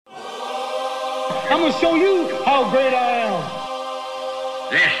I'm going to show you how great I am.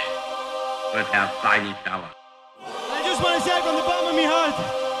 This was our fighting power. I just want to say from the bottom of my heart,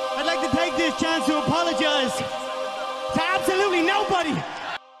 I'd like to take this chance to apologize to absolutely nobody.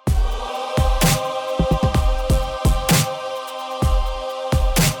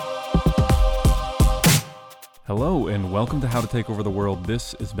 Hello and welcome to How to Take Over the World.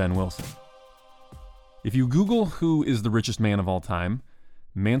 This is Ben Wilson. If you Google who is the richest man of all time,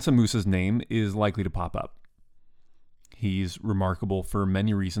 Mansa Musa's name is likely to pop up. He's remarkable for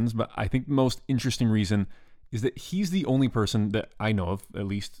many reasons, but I think the most interesting reason is that he's the only person that I know of, at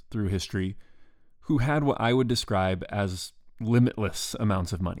least through history, who had what I would describe as limitless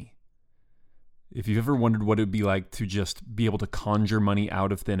amounts of money. If you've ever wondered what it would be like to just be able to conjure money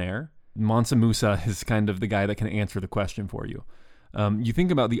out of thin air, Mansa Musa is kind of the guy that can answer the question for you. You think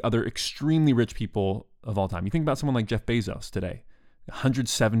about the other extremely rich people of all time. You think about someone like Jeff Bezos today.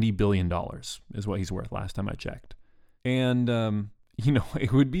 $170 billion is what he's worth last time I checked. And,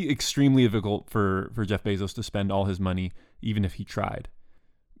 it would be extremely difficult for Jeff Bezos to spend all his money, even if he tried.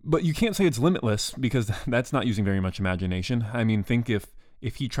 But you can't say it's limitless because that's not using very much imagination. I mean, think if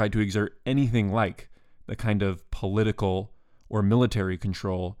he tried to exert anything like the kind of political or military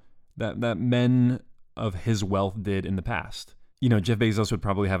control that men of his wealth did in the past. Jeff Bezos would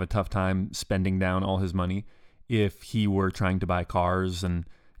probably have a tough time spending down all his money if he were trying to buy cars and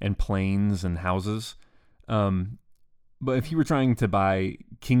planes and houses. But if he were trying to buy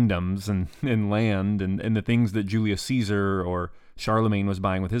kingdoms and land and the things that Julius Caesar or Charlemagne was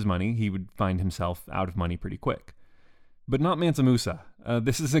buying with his money, he would find himself out of money pretty quick. But not Mansa Musa.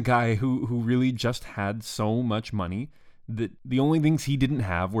 This is a guy who really just had so much money that the only things he didn't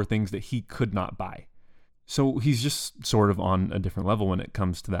have were things that he could not buy. So he's just sort of on a different level when it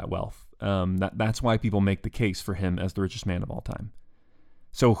comes to that wealth. That's why people make the case for him as the richest man of all time.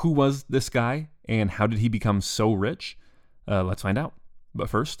 So who was this guy and how did he become so rich? Let's find out. But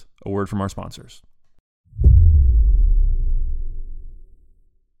first, a word from our sponsors.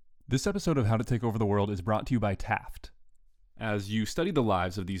 This episode of How to Take Over the World is brought to you by Taft. As you study the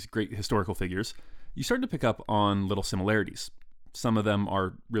lives of these great historical figures, you start to pick up on little similarities. Some of them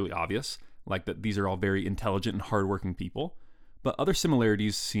are really obvious, like that these are all very intelligent and hardworking people, but other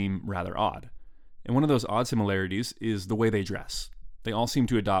similarities seem rather odd. And one of those odd similarities is the way they dress. They all seem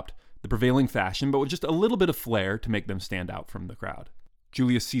to adopt the prevailing fashion, but with just a little bit of flair to make them stand out from the crowd.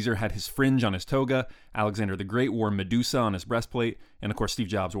 Julius Caesar had his fringe on his toga, Alexander the Great wore Medusa on his breastplate, and of course Steve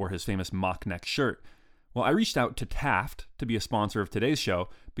Jobs wore his famous mock neck shirt. Well, I reached out to Taft to be a sponsor of today's show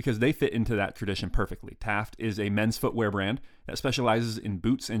because they fit into that tradition perfectly. Taft is a men's footwear brand that specializes in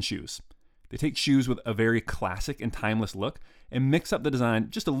boots and shoes. They take shoes with a very classic and timeless look and mix up the design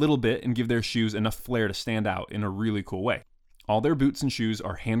just a little bit and give their shoes enough flair to stand out in a really cool way. All their boots and shoes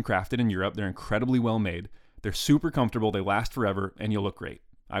are handcrafted in Europe. They're incredibly well made. They're super comfortable. They last forever and you'll look great.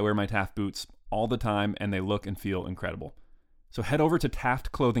 I wear my Taft boots all the time and they look and feel incredible. So head over to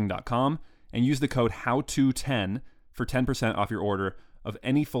taftclothing.com and use the code HOWTO10 for 10% off your order of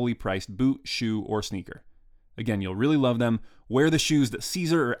any fully priced boot, shoe, or sneaker. Again, you'll really love them. Wear the shoes that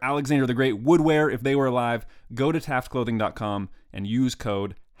Caesar or Alexander the Great would wear if they were alive. Go to taftclothing.com and use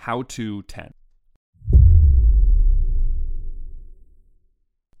code HOWTO10.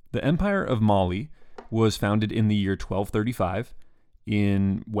 The Empire of Mali was founded in the year 1235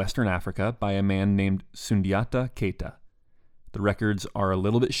 in Western Africa by a man named Sundiata Keita. The records are a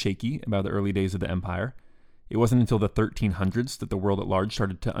little bit shaky about the early days of the empire. It wasn't until the 1300s that the world at large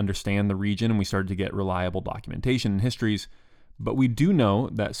started to understand the region and we started to get reliable documentation and histories. But we do know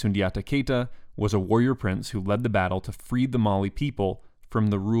that Sundiata Keita was a warrior prince who led the battle to free the Mali people from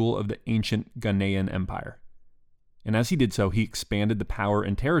the rule of the ancient Ghanaian Empire. And as he did so, he expanded the power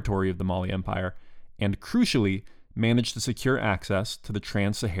and territory of the Mali Empire and, crucially, managed to secure access to the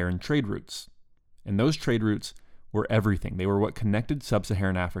trans-Saharan trade routes. And those trade routes were everything. They were what connected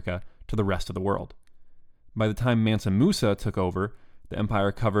sub-Saharan Africa to the rest of the world. By the time Mansa Musa took over, the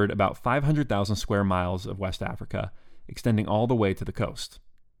empire covered about 500,000 square miles of West Africa, extending all the way to the coast.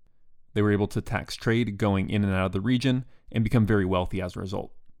 They were able to tax trade going in and out of the region and become very wealthy as a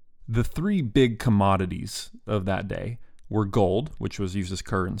result. The three big commodities of that day were gold, which was used as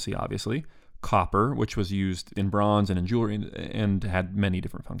currency, obviously, copper, which was used in bronze and in jewelry and had many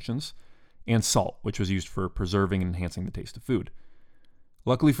different functions, and salt, which was used for preserving and enhancing the taste of food.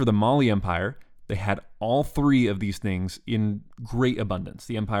 Luckily for the Mali Empire, they had all three of these things in great abundance.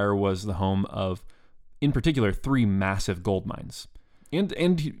 The empire was the home of, in particular, three massive gold mines.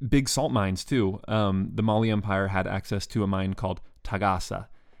 And big salt mines, too. The Mali Empire had access to a mine called Tagasa.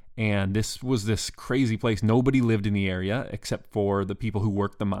 And this was this crazy place. Nobody lived in the area except for the people who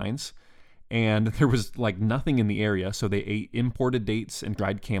worked the mines. and there was like nothing in the area, so they ate imported dates and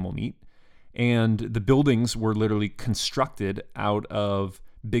dried camel meat. And the buildings were literally constructed out of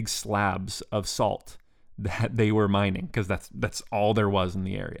big slabs of salt that they were mining, because that's all there was in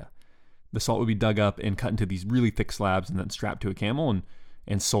the area. The salt would be dug up and cut into these really thick slabs and then strapped to a camel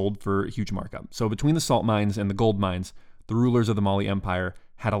and sold for a huge markup. So between the salt mines and the gold mines, the rulers of the Mali Empire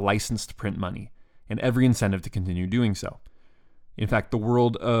had a license to print money and every incentive to continue doing so. In fact, the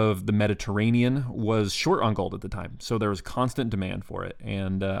world of the Mediterranean was short on gold at the time, so there was constant demand for it,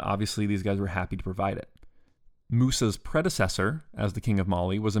 and obviously these guys were happy to provide it. Musa's predecessor as the king of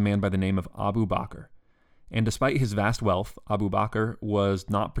Mali was a man by the name of Abu Bakr, and despite his vast wealth, Abu Bakr was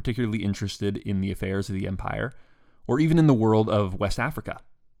not particularly interested in the affairs of the empire, or even in the world of West Africa.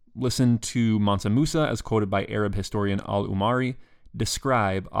 Listen to Mansa Musa, as quoted by Arab historian al-Umari,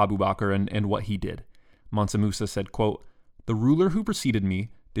 describe Abu Bakr and what he did. Mansa Musa said, quote, "The ruler who preceded me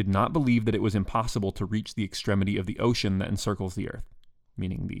did not believe that it was impossible to reach the extremity of the ocean that encircles the earth,"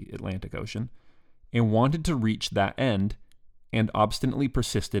 meaning the Atlantic Ocean, "and wanted to reach that end and obstinately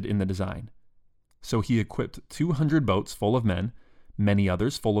persisted in the design. So he equipped 200 boats full of men, many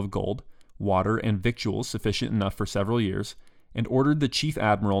others full of gold, water, and victuals sufficient enough for several years, and ordered the chief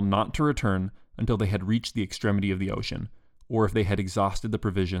admiral not to return until they had reached the extremity of the ocean, or if they had exhausted the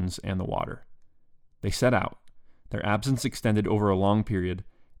provisions and the water. They set out. Their absence extended over a long period,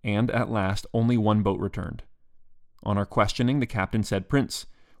 and at last only one boat returned. On our questioning, the captain said, 'Prince,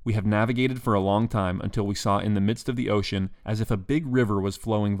 we have navigated for a long time until we saw in the midst of the ocean as if a big river was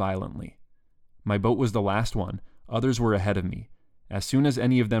flowing violently. My boat was the last one. Others were ahead of me. As soon as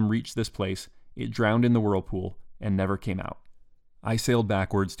any of them reached this place, it drowned in the whirlpool and never came out. I sailed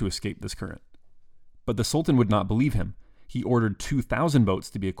backwards to escape this current.' But the Sultan would not believe him. He ordered 2,000 boats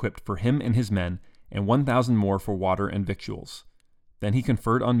to be equipped for him and his men, and 1,000 more for water and victuals. Then he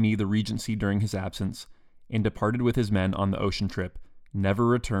conferred on me the regency during his absence, and departed with his men on the ocean trip,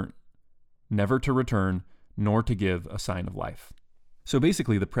 never to return, nor to give a sign of life." So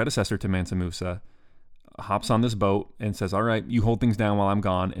basically, the predecessor to Mansa Musa hops on this boat and says, "All right, you hold things down while I'm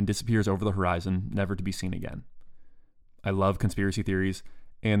gone," and disappears over the horizon, never to be seen again. I love conspiracy theories,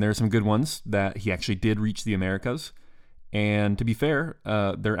 and there are some good ones that he actually did reach the Americas. And to be fair,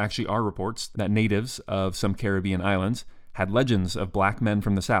 there actually are reports that natives of some Caribbean islands had legends of black men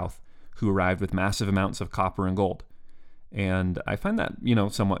from the south who arrived with massive amounts of copper and gold. And I find that,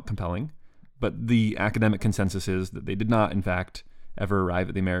 somewhat compelling. But the academic consensus is that they did not, in fact, ever arrive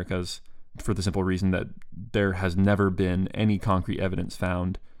at the Americas, for the simple reason that there has never been any concrete evidence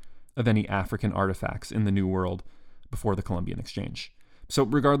found of any African artifacts in the New World before the Columbian Exchange. So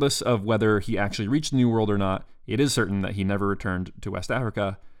regardless of whether he actually reached the New World or not, it is certain that he never returned to West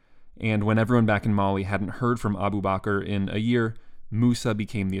Africa. And when everyone back in Mali hadn't heard from Abu Bakr in a year, Musa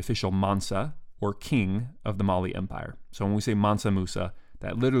became the official Mansa, or king, of the Mali Empire. So when we say Mansa Musa,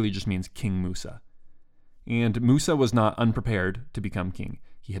 that literally just means King Musa. And Musa was not unprepared to become king.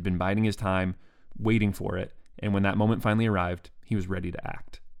 He had been biding his time, waiting for it, and when that moment finally arrived, he was ready to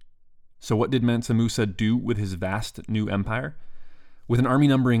act. So what did Mansa Musa do with his vast new empire? With an army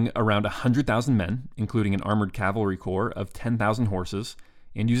numbering around 100,000 men, including an armored cavalry corps of 10,000 horses,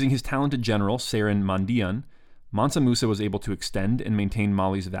 and using his talented general, Seren Mandian, Mansa Musa was able to extend and maintain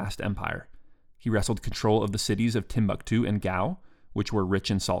Mali's vast empire. He wrestled control of the cities of Timbuktu and Gao, which were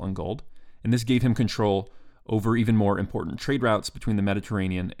rich in salt and gold, and this gave him control over even more important trade routes between the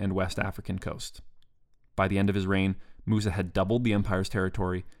Mediterranean and West African coast. By the end of his reign, Musa had doubled the empire's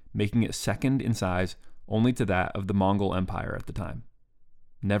territory, making it second in size only to that of the Mongol Empire at the time.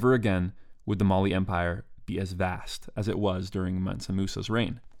 Never again would the Mali Empire be as vast as it was during Mansa Musa's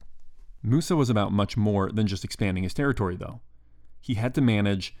reign. Musa was about much more than just expanding his territory, though. He had to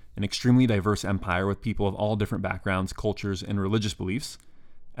manage an extremely diverse empire with people of all different backgrounds, cultures, and religious beliefs.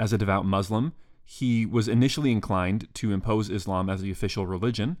 As a devout Muslim, he was initially inclined to impose Islam as the official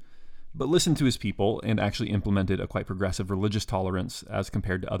religion, but listened to his people and actually implemented a quite progressive religious tolerance as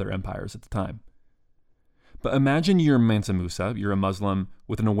compared to other empires at the time. But imagine you're Mansa Musa, you're a Muslim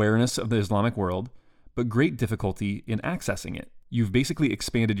with an awareness of the Islamic world, but great difficulty in accessing it. You've basically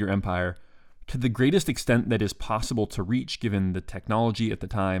expanded your empire to the greatest extent that is possible to reach given the technology at the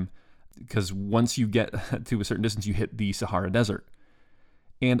time, because once you get to a certain distance, you hit the Sahara Desert.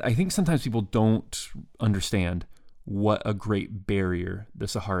 And I think sometimes people don't understand what a great barrier the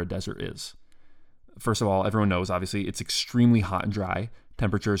Sahara Desert is. First of all, everyone knows, obviously, it's extremely hot and dry.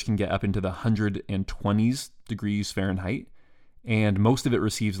 Temperatures can get up into the 120s degrees Fahrenheit, and most of it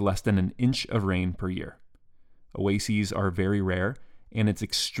receives less than an inch of rain per year. Oases are very rare, and it's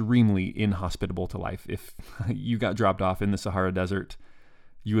extremely inhospitable to life. If you got dropped off in the Sahara Desert,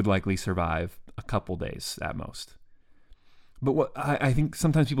 you would likely survive a couple days at most. But what I think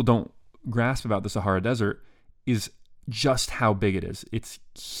sometimes people don't grasp about the Sahara Desert is just how big it is. It's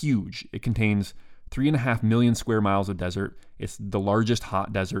huge. It contains 3.5 million square miles of desert. It's the largest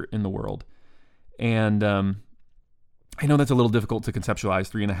hot desert in the world. And I know that's a little difficult to conceptualize,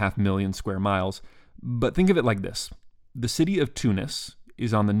 3.5 million square miles, but think of it like this. The city of Tunis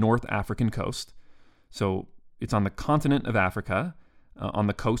is on the North African coast. So it's on the continent of Africa, on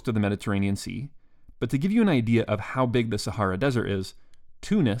the coast of the Mediterranean Sea. But to give you an idea of how big the Sahara Desert is,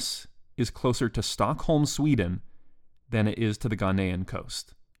 Tunis is closer to Stockholm, Sweden, than it is to the Ghanaian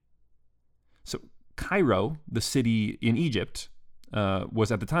coast. So Cairo, the city in Egypt,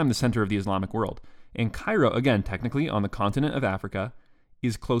 was at the time the center of the Islamic world. And Cairo, again, technically on the continent of Africa,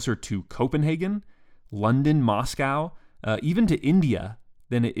 is closer to Copenhagen, London, Moscow, even to India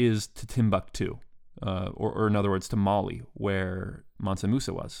than it is to Timbuktu, or in other words, to Mali, where Mansa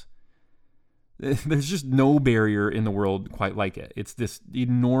Musa was. There's just no barrier in the world quite like it. It's this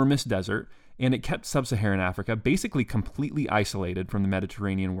enormous desert, and it kept sub-Saharan Africa basically completely isolated from the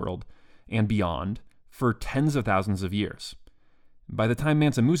Mediterranean world and beyond for tens of thousands of years. By the time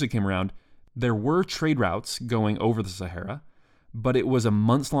Mansa Musa came around, there were trade routes going over the Sahara, but it was a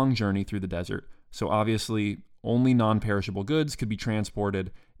months-long journey through the desert, so obviously only non-perishable goods could be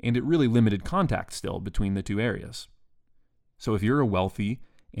transported, and it really limited contact still between the two areas. So if you're a wealthy,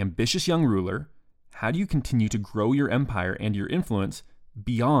 ambitious young ruler, how do you continue to grow your empire and your influence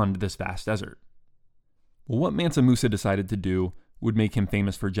beyond this vast desert? Well, what Mansa Musa decided to do would make him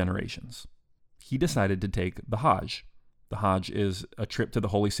famous for generations. He decided to take the Hajj. The Hajj is a trip to the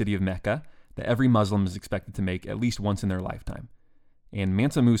holy city of Mecca that every Muslim is expected to make at least once in their lifetime. And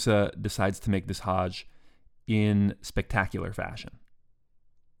Mansa Musa decides to make this Hajj in spectacular fashion.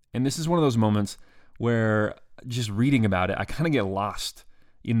 And this is one of those moments where just reading about it, I kind of get lost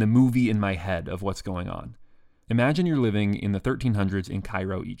in the movie in my head of what's going on. Imagine you're living in the 1300s in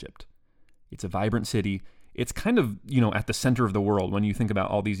Cairo, Egypt. It's a vibrant city. It's kind of, at the center of the world. When you think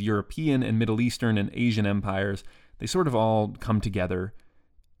about all these European and Middle Eastern and Asian empires, they sort of all come together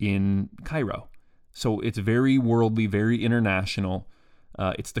in Cairo. So it's very worldly, very international.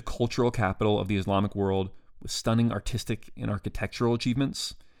 It's the cultural capital of the Islamic world with stunning artistic and architectural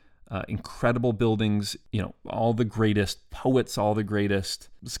achievements. Incredible buildings, all the greatest poets, all the greatest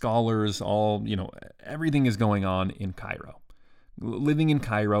scholars, everything is going on in Cairo. Living in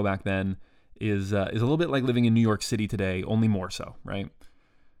Cairo back then is a little bit like living in New York City today, only more so, right?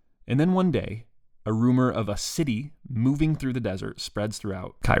 And then one day, a rumor of a city moving through the desert spreads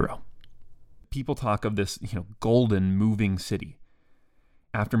throughout Cairo. People talk of this, golden moving city.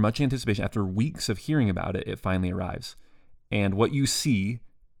 After much anticipation, after weeks of hearing about it, it finally arrives. And what you see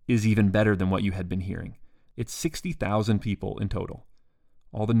is even better than what you had been hearing. It's 60,000 people in total.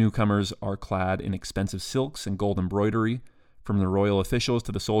 All the newcomers are clad in expensive silks and gold embroidery, from the royal officials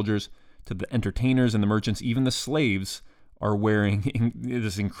to the soldiers to the entertainers and the merchants. Even the slaves are wearing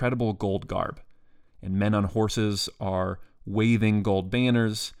this incredible gold garb. And men on horses are waving gold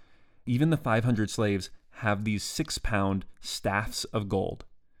banners. Even the 500 slaves have these 6-pound staffs of gold.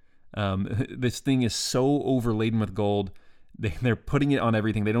 This thing is so overladen with gold. They're putting it on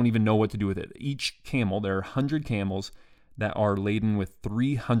everything. They don't even know what to do with it. Each camel, there are 100 camels that are laden with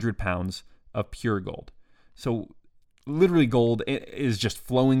 300 pounds of pure gold. So literally gold is just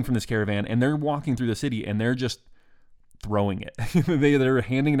flowing from this caravan, and they're walking through the city, and they're just throwing it. They're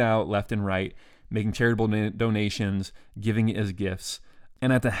handing it out left and right, making charitable donations, giving it as gifts.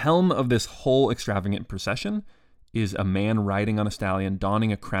 And at the helm of this whole extravagant procession is a man riding on a stallion,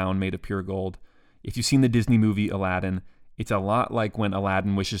 donning a crown made of pure gold. If you've seen the Disney movie Aladdin, it's a lot like when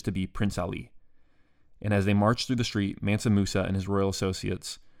Aladdin wishes to be Prince Ali. And as they march through the street, Mansa Musa and his royal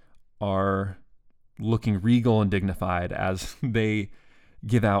associates are looking regal and dignified as they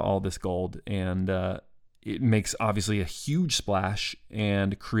give out all this gold. And it makes obviously a huge splash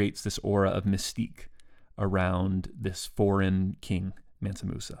and creates this aura of mystique around this foreign king, Mansa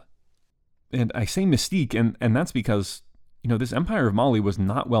Musa. And I say mystique, and that's because, this empire of Mali was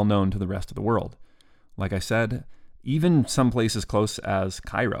not well known to the rest of the world. Like I said, even some places close as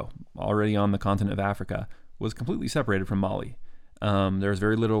Cairo, already on the continent of Africa, was completely separated from Mali. There's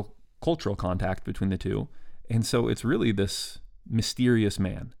very little cultural contact between the two. And so it's really this mysterious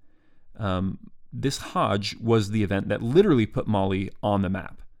man. This Hajj was the event that literally put Mali on the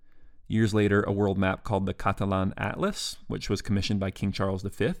map. Years later, a world map called the Catalan Atlas, which was commissioned by King Charles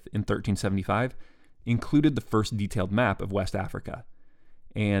V in 1375, included the first detailed map of West Africa.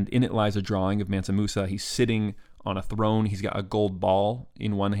 And in it lies a drawing of Mansa Musa. He's sitting on a throne. He's got a gold ball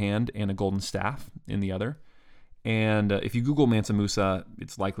in one hand and a golden staff in the other. And if you Google Mansa Musa,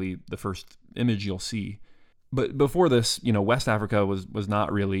 it's likely the first image you'll see. But before this, West Africa was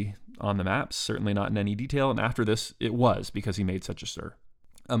not really on the maps, certainly not in any detail. And after this, it was, because he made such a stir.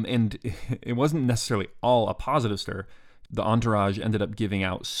 And it wasn't necessarily all a positive stir. The entourage ended up giving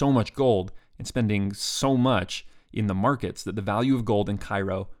out so much gold and spending so much in the markets that the value of gold in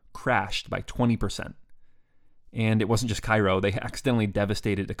Cairo crashed by 20%. And it wasn't just Cairo. They accidentally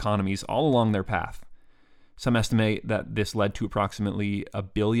devastated economies all along their path. Some estimate that this led to approximately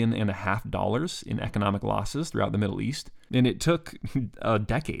 $1.5 billion in economic losses throughout the Middle East. And it took a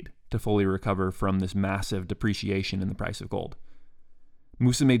decade to fully recover from this massive depreciation in the price of gold.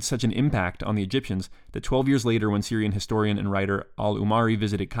 Musa made such an impact on the Egyptians that 12 years later, when Syrian historian and writer al-Umari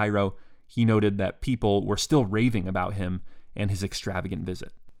visited Cairo, he noted that people were still raving about him and his extravagant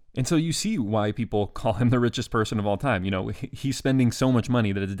visit. And so you see why people call him the richest person of all time. He's spending so much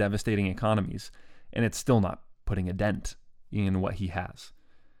money that it's devastating economies, and it's still not putting a dent in what he has.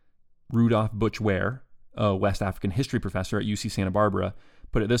 Rudolph Butch Ware, a West African history professor at UC Santa Barbara,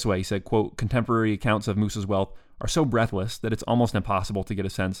 put it this way. He said, quote, "Contemporary accounts of Musa's wealth are so breathless that it's almost impossible to get a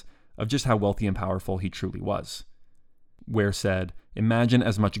sense of just how wealthy and powerful he truly was." Ware said, "Imagine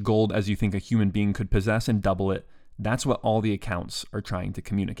as much gold as you think a human being could possess and double it. That's what all the accounts are trying to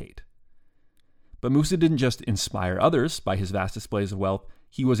communicate." But Musa didn't just inspire others by his vast displays of wealth.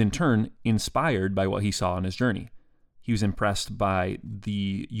 He was in turn inspired by what he saw on his journey. He was impressed by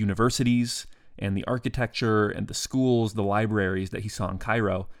the universities and the architecture and the schools, the libraries that he saw in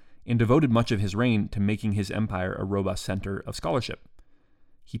Cairo, and devoted much of his reign to making his empire a robust center of scholarship.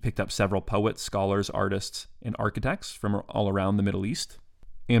 He picked up several poets, scholars, artists, and architects from all around the Middle East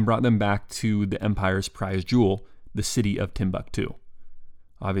and brought them back to the empire's prize jewel, the city of Timbuktu.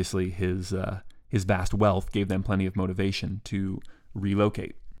 Obviously, his vast wealth gave them plenty of motivation to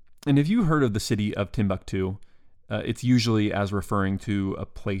relocate. And if you heard of the city of Timbuktu, it's usually as referring to a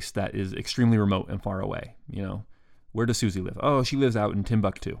place that is extremely remote and far away. Where does Susie live? Oh, she lives out in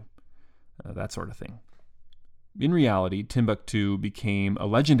Timbuktu. That sort of thing. In reality, Timbuktu became a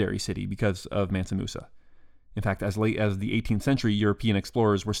legendary city because of Mansa Musa. In fact, as late as the 18th century, European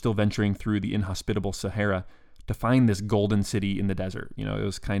explorers were still venturing through the inhospitable Sahara to find this golden city in the desert. It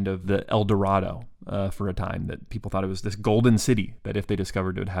was kind of the El Dorado for a time, that people thought it was this golden city that if they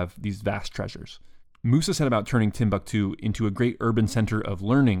discovered it would have these vast treasures. Musa set about turning Timbuktu into a great urban center of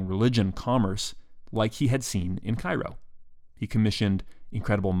learning, religion, commerce, like he had seen in Cairo. He commissioned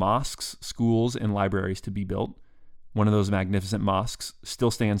incredible mosques, schools, and libraries to be built. One of those magnificent mosques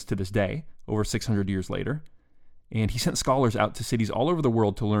still stands to this day, over 600 years later. And he sent scholars out to cities all over the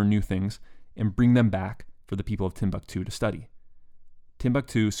world to learn new things and bring them back for the people of Timbuktu to study.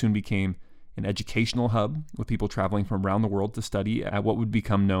 Timbuktu soon became an educational hub, with people traveling from around the world to study at what would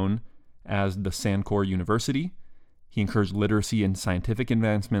become known as the Sankore University. He encouraged literacy and scientific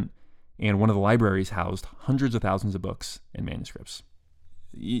advancement, and one of the libraries housed hundreds of thousands of books and manuscripts.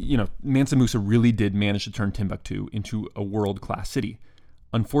 Mansa Musa really did manage to turn Timbuktu into a world-class city.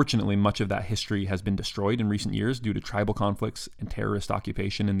 Unfortunately, much of that history has been destroyed in recent years due to tribal conflicts and terrorist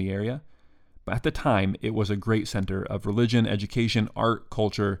occupation in the area. But at the time, it was a great center of religion, education, art,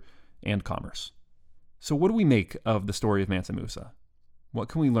 culture, and commerce. So what do we make of the story of Mansa Musa? What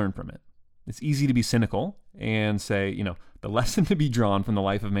can we learn from it? It's easy to be cynical and say, the lesson to be drawn from the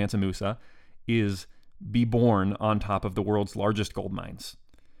life of Mansa Musa is be born on top of the world's largest gold mines.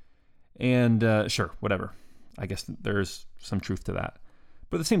 And sure, whatever. I guess there's some truth to that.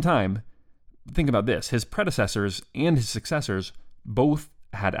 But at the same time, think about this. His predecessors and his successors both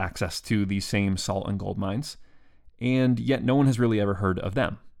had access to these same salt and gold mines, and yet no one has really ever heard of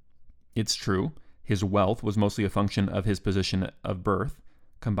them. It's true, his wealth was mostly a function of his position of birth,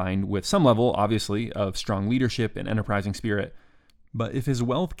 combined with some level, obviously, of strong leadership and enterprising spirit. But if his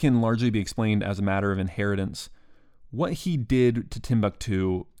wealth can largely be explained as a matter of inheritance, what he did to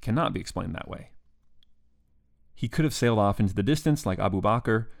Timbuktu cannot be explained that way. He could have sailed off into the distance like Abu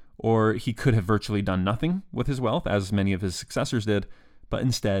Bakr, or he could have virtually done nothing with his wealth, as many of his successors did, but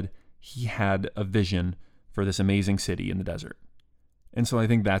instead, he had a vision for this amazing city in the desert. And so I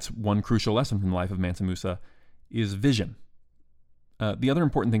think that's one crucial lesson from the life of Mansa Musa, is vision. The other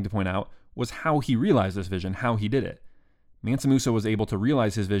important thing to point out was how he realized this vision, how he did it. Mansa Musa was able to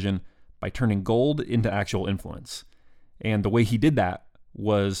realize his vision by turning gold into actual influence. And the way he did that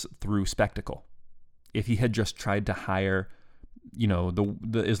was through spectacle. If he had just tried to hire,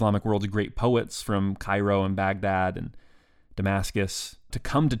 the Islamic world's great poets from Cairo and Baghdad and Damascus to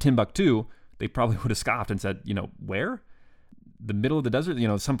come to Timbuktu, they probably would have scoffed and said, where? The middle of the desert,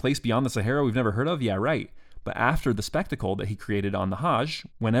 some place beyond the Sahara we've never heard of? Yeah, right. But after the spectacle that he created on the Hajj,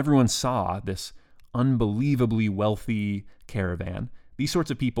 when everyone saw this unbelievably wealthy caravan, these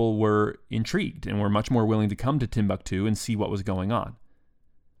sorts of people were intrigued and were much more willing to come to Timbuktu and see what was going on.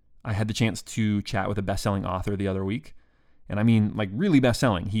 I had the chance to chat with a best-selling author the other week, and I mean like really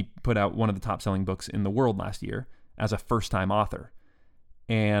best-selling. He put out one of the top-selling books in the world last year as a first-time author.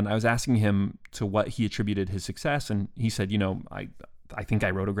 And I was asking him to what he attributed his success, and he said, I think I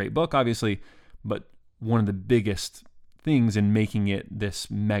wrote a great book, obviously, but one of the biggest things in making it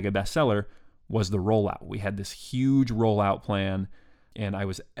this mega bestseller was the rollout. We had this huge rollout plan, and I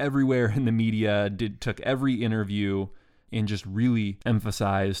was everywhere in the media, took every interview, and just really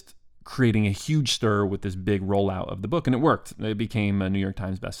emphasized creating a huge stir with this big rollout of the book, and it worked. It became a New York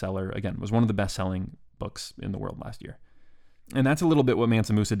Times bestseller. Again, it was one of the best-selling books in the world last year. And that's a little bit what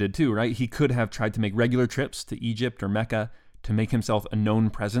Mansa Musa did too, right? He could have tried to make regular trips to Egypt or Mecca to make himself a known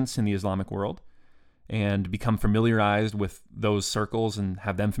presence in the Islamic world and become familiarized with those circles and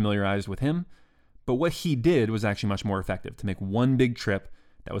have them familiarized with him. But what he did was actually much more effective, to make one big trip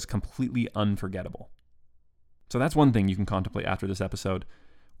that was completely unforgettable. So that's one thing you can contemplate after this episode.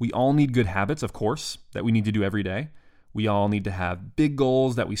 We all need good habits, of course, that we need to do every day. We all need to have big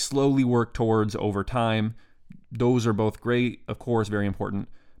goals that we slowly work towards over time. Those are both great, of course, very important.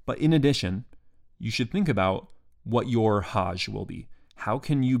 But in addition, you should think about what your Hajj will be. How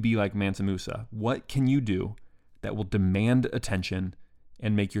can you be like Mansa Musa? What can you do that will demand attention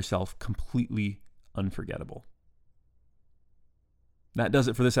and make yourself completely unforgettable? That does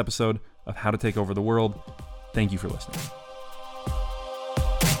it for this episode of How to Take Over the World. Thank you for listening.